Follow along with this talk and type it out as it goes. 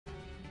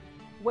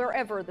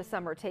Wherever the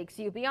summer takes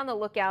you, be on the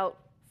lookout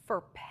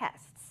for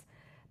pests.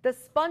 The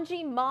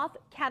spongy moth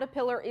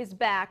caterpillar is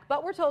back,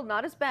 but we're told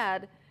not as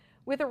bad.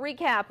 With a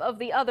recap of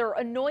the other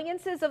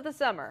annoyances of the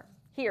summer,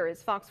 here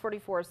is Fox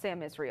 44's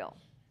Sam Israel.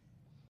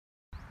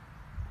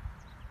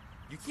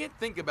 You can't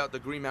think about the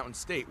Green Mountain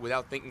State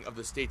without thinking of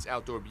the state's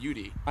outdoor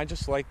beauty. I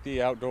just like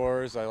the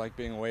outdoors. I like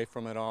being away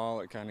from it all.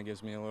 It kind of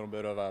gives me a little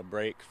bit of a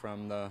break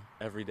from the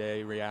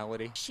everyday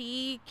reality.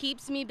 She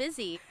keeps me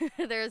busy.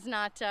 There's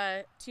not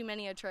too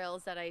many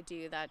trails that I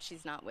do that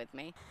she's not with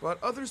me.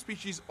 But other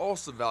species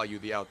also value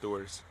the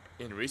outdoors.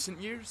 In recent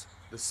years,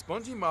 the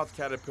spongy moth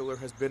caterpillar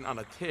has been on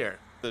a tear.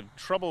 The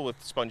trouble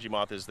with spongy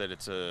moth is that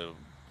it's a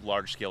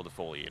large-scale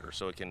defoliator,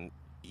 so it can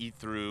eat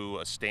through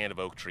a stand of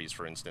oak trees,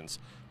 for instance,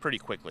 pretty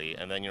quickly,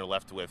 and then you're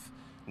left with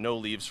no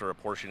leaves for a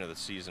portion of the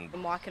season.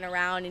 I'm walking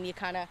around and you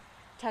kind of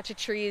touch a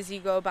tree as you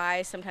go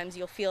by. Sometimes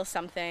you'll feel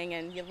something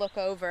and you look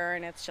over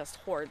and it's just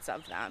hordes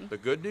of them. The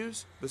good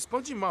news? The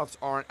spongy moths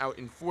aren't out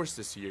in force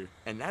this year,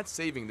 and that's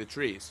saving the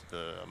trees.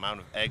 The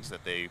amount of eggs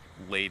that they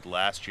laid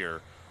last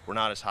year were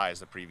not as high as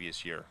the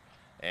previous year,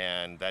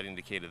 and that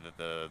indicated that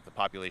the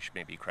population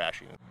may be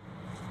crashing.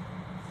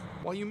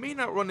 While you may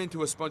not run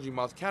into a spongy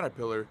moth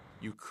caterpillar,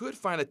 you could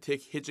find a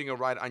tick hitching a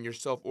ride on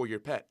yourself or your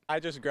pet.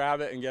 I just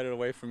grab it and get it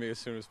away from me as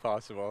soon as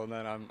possible, and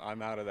then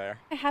I'm out of there.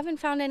 I haven't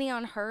found any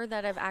on her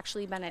that have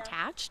actually been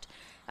attached.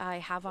 I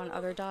have on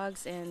other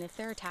dogs, and if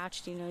they're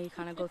attached, you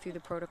kind of go through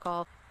the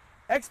protocol.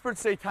 Experts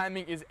say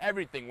timing is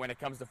everything when it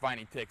comes to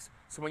finding ticks,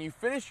 so when you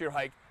finish your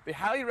hike, they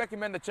highly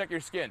recommend to check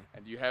your skin.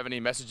 And do you have any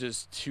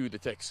messages to the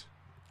ticks?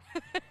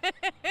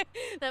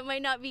 That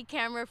might not be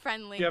camera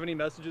friendly. Do you have any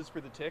messages for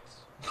the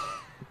ticks?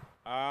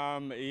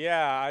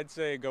 Yeah, I'd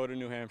say go to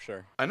New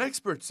Hampshire. An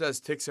expert says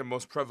ticks are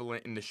most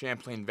prevalent in the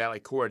Champlain Valley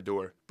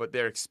corridor, but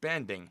they're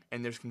expanding,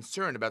 and there's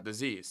concern about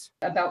disease.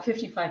 About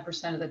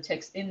 55% of the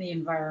ticks in the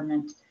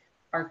environment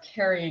are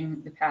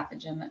carrying the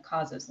pathogen that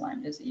causes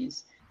Lyme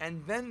disease.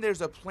 And then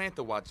there's a plant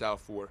to watch out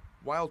for,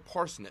 wild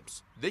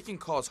parsnips. They can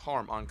cause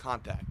harm on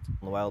contact.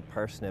 The wild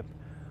parsnip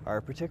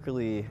are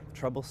particularly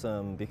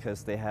troublesome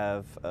because they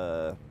have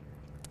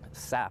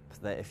sap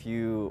that if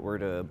you were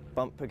to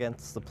bump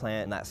against the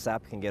plant, that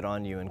sap can get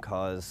on you and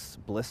cause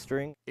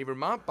blistering. A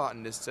Vermont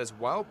botanist says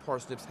wild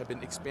parsnips have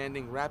been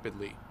expanding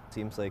rapidly.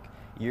 Seems like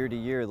year to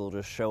year they'll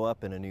just show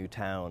up in a new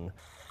town.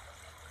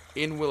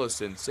 In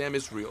Williston, Sam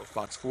Israel,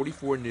 Fox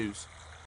 44 News.